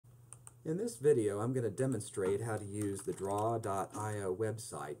In this video, I'm going to demonstrate how to use the Draw.io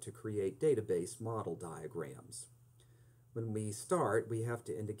website to create database model diagrams. When we start, we have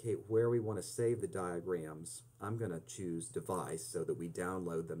to indicate where we want to save the diagrams. I'm going to choose Device so that we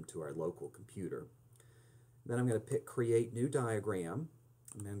download them to our local computer. Then I'm going to pick Create New Diagram,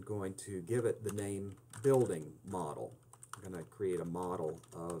 and I'm going to give it the name Building Model. I'm going to create a model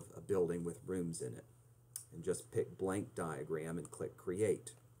of a building with rooms in it. And just pick Blank Diagram and click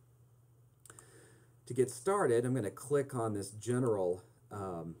Create. To get started, I'm going to click on this general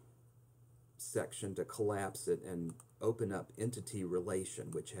section to collapse it and open up Entity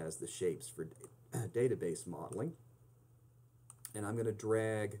Relation, which has the shapes for database modeling. And I'm going to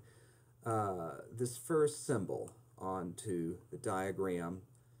drag this first symbol onto the diagram.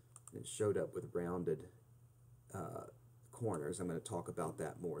 It showed up with rounded corners. I'm going to talk about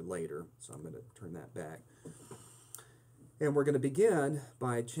that more later, so I'm going to turn that back. And we're going to begin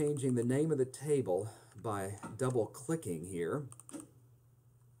by changing the name of the table by double-clicking here.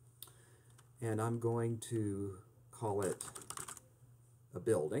 And I'm going to call it a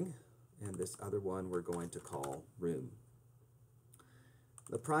building, and this other one we're going to call room.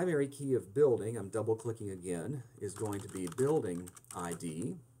 The primary key of building, I'm double-clicking again, is going to be building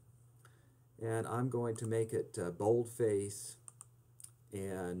ID. And I'm going to make it boldface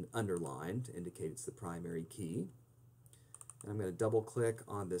and underlined to indicate it's the primary key. I'm going to double click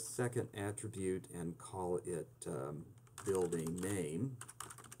on this second attribute and call it building name.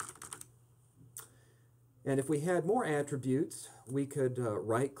 And if we had more attributes, we could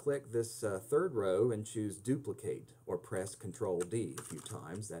right click this third row and choose duplicate, or press Control D a few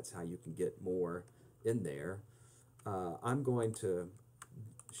times. That's how you can get more in there. I'm going to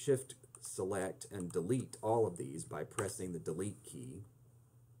shift select and delete all of these by pressing the delete key.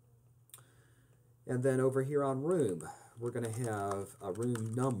 And then over here on room, we're going to have a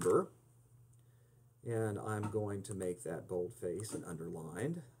room number, and I'm going to make that boldface and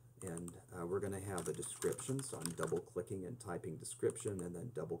underlined. And we're going to have a description, so I'm double clicking and typing description, and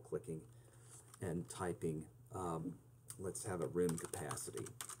then double clicking and typing, let's have a room capacity.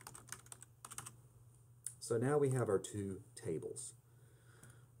 So now we have our two tables.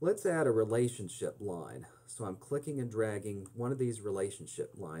 Let's add a relationship line. So I'm clicking and dragging one of these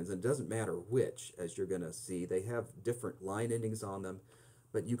relationship lines, and it doesn't matter which, as you're going to see. They have different line endings on them,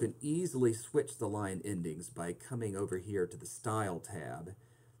 but you can easily switch the line endings by coming over here to the Style tab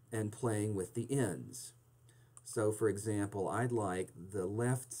and playing with the ends. So for example, I'd like the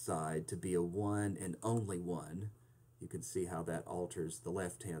left side to be a 1 and only 1. You can see how that alters the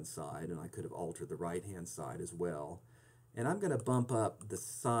left-hand side, and I could have altered the right-hand side as well. And I'm going to bump up the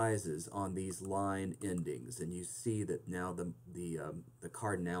sizes on these line endings, and you see that now the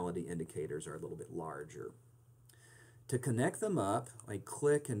cardinality indicators are a little bit larger. To connect them up, I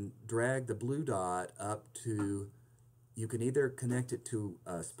click and drag the blue dot up to, you can either connect it to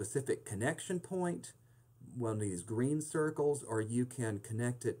a specific connection point, one of these green circles, or you can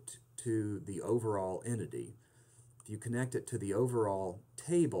connect it to the overall entity. If you connect it to the overall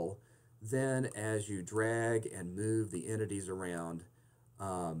table, then as you drag and move the entities around,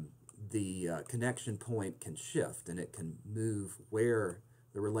 the connection point can shift, and it can move where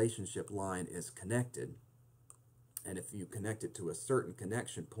the relationship line is connected. And if you connect it to a certain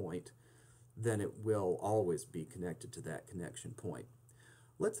connection point, then it will always be connected to that connection point.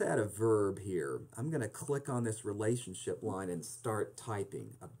 Let's add a verb here. I'm going to click on this relationship line and start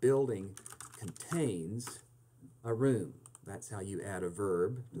typing. A building contains a room. That's how you add a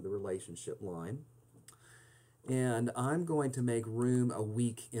verb to the relationship line. And I'm going to make room a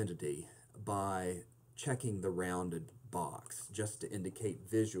weak entity by checking the rounded box, just to indicate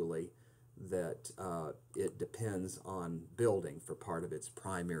visually that it depends on building for part of its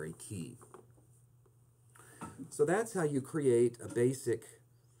primary key. So that's how you create a basic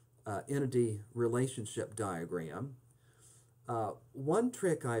entity relationship diagram. One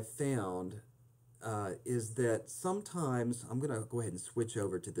trick I've found is that sometimes, I'm going to go ahead and switch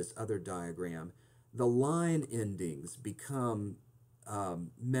over to this other diagram, the line endings become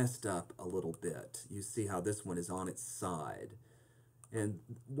messed up a little bit. You see how this one is on its side. And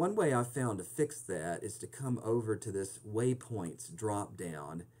one way I've found to fix that is to come over to this waypoints drop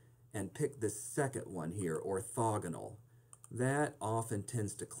down and pick this second one here, orthogonal. That often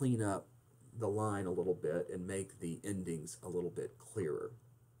tends to clean up the line a little bit and make the endings a little bit clearer.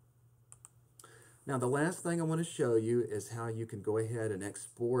 Now the last thing I want to show you is how you can go ahead and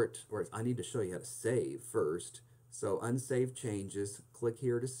export, or I need to show you how to save first. So unsaved changes, click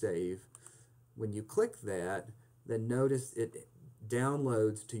here to save. When you click that, then notice it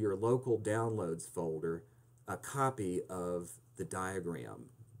downloads to your local downloads folder a copy of the diagram.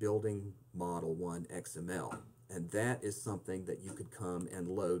 building model 1 XML. And that is something that you could come and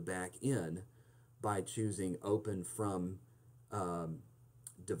load back in by choosing open from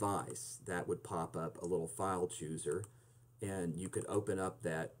device. That would pop up a little file chooser, and you could open up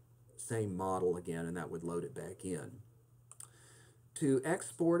that same model again, and that would load it back in. To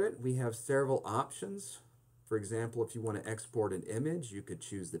export it, we have several options. For example, if you want to export an image, you could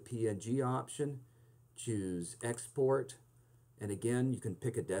choose the PNG option, choose export, and again, you can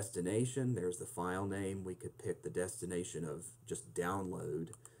pick a destination. There's the file name. We could pick the destination of just download,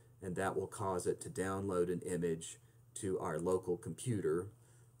 and that will cause it to download an image to our local computer,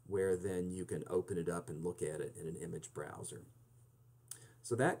 where then you can open it up and look at it in an image browser.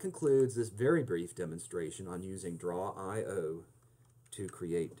 So that concludes this very brief demonstration on using Draw.io to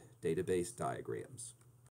create database diagrams.